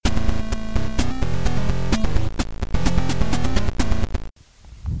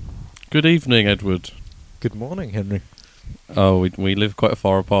Good evening, Edward. Good morning, Henry. Oh, we live quite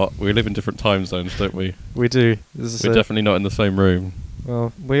far apart. We live in different time zones, don't we? We do. We're definitely not in the same room.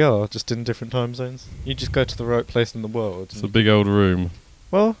 Well, we are, just in different time zones. You just go to the right place in the world. It's a big old room.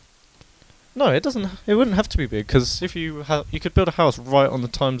 Well, no, it doesn't. It wouldn't have to be big, because if you could build a house right on the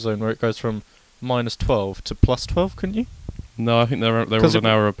time zone where it goes from -12 to +12, couldn't you? No, I think they're all an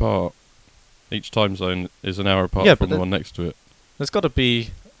hour apart. Each time zone is an hour apart from the one next to it. There's got to be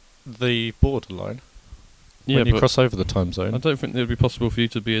the borderline. Yeah, when you cross over the time zone. I don't think it would be possible for you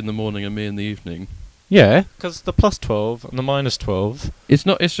to be in the morning and me in the evening. Yeah, because the +12 and the -12. It's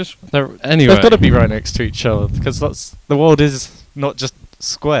not. It's just. Anyway, they've got to be right next to each other because the world is not just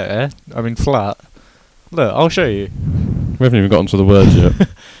square. I mean flat. Look, I'll show you. We haven't even gotten to the words yet.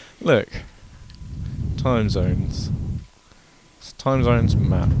 Look, time zones. It's time zones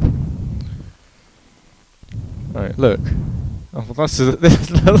map. Alright, look. Oh, well, this is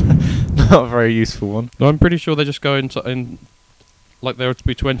not a very useful one. No, I'm pretty sure they just go in. Like there would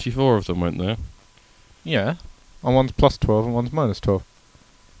be 24 of them, won't there? Yeah, and one's +12 and one's -12.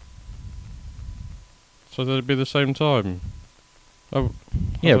 So they'd be the same time. Oh,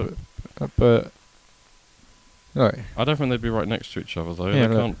 yeah, but right. I don't think they'd be right next to each other though. Yeah,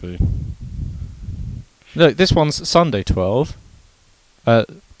 they can't be. Look, this one's Sunday 12.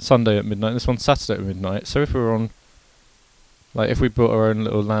 Sunday at midnight. This one's Saturday at midnight. So if we were on, if we built our own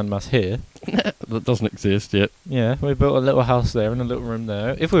little landmass here. That doesn't exist yet. Yeah, we built a little house there and a little room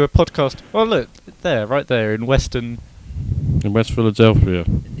there. If we were oh look, right there in West Philadelphia.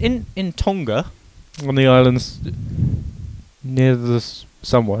 In Tonga, on the islands near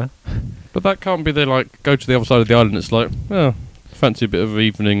somewhere. But that can't be go to the other side of the island. It's like, oh, fancy a bit of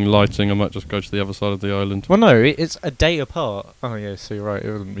evening lighting. I might just go to the other side of the island. Well, no, it's a day apart. Oh yeah, so you're right.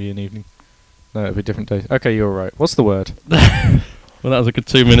 It wouldn't be an evening. No, it'd be different days. Okay, you're right. What's the word? Well, that was a good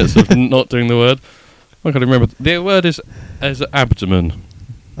 2 minutes of not doing the word. I can't remember. The word is abdomen.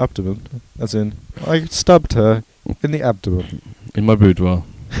 Abdomen, as in I stabbed her in the abdomen. In my boudoir.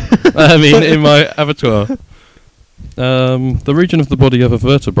 I mean, in my abattoir. The region of the body of a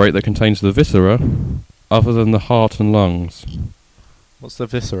vertebrate that contains the viscera, other than the heart and lungs. What's the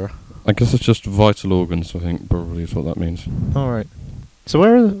viscera? I guess it's just vital organs. I think probably is what that means. All right. So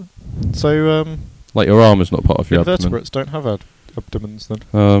where are like your arm is not part of your abdomen. Invertebrates don't have abdomens then.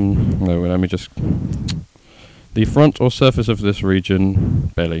 No, let me just. The front or surface of this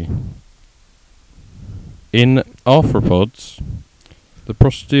region, belly. In arthropods, the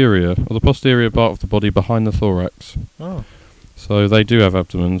posterior part of the body behind the thorax. Oh. So they do have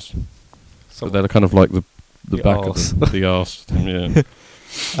abdomens. So they're kind of like the back arse. of the arse. Yeah.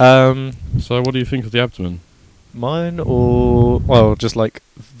 So what do you think of the abdomen? Mine just like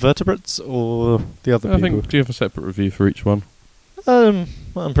vertebrates or the other people? I think do you have a separate review for each one? I'm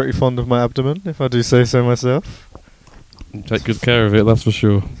pretty fond of my abdomen, if I do say so myself. You take good care of it, that's for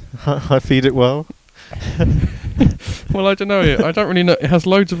sure. I feed it well. Well, I don't know. I don't really know. It has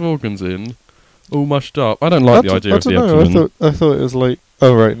loads of organs in, all mushed up. I don't like the idea of the abdomen. I thought it was like,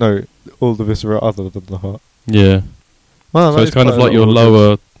 oh right, no, all the viscera other than the heart. Yeah. Well, so it's kind of like your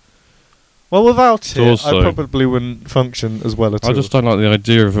lower. Well, without torso. it, I probably wouldn't function as well at all. I just don't like the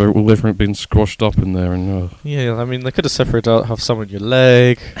idea of all everything being squashed up in there. And yeah, I mean, they could have separated out, have some in your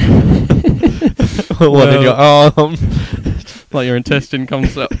leg, one in your arm. Like your intestine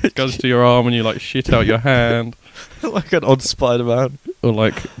goes to your arm, and you shit out your hand. Like an odd Spider-Man. Or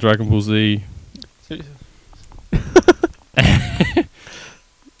like Dragon Ball Z.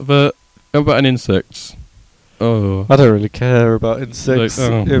 But how about an insect? Oh, I don't really care about insects.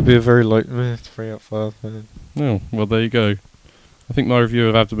 It would be a very 3 out of 5. Oh, well there you go. I think my review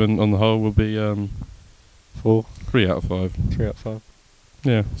of abdomen on the whole will be 4. 3 out of 5. 3 out of 5.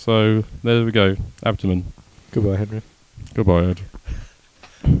 Yeah, so there we go. Abdomen. Goodbye, Henry. Goodbye, Ed.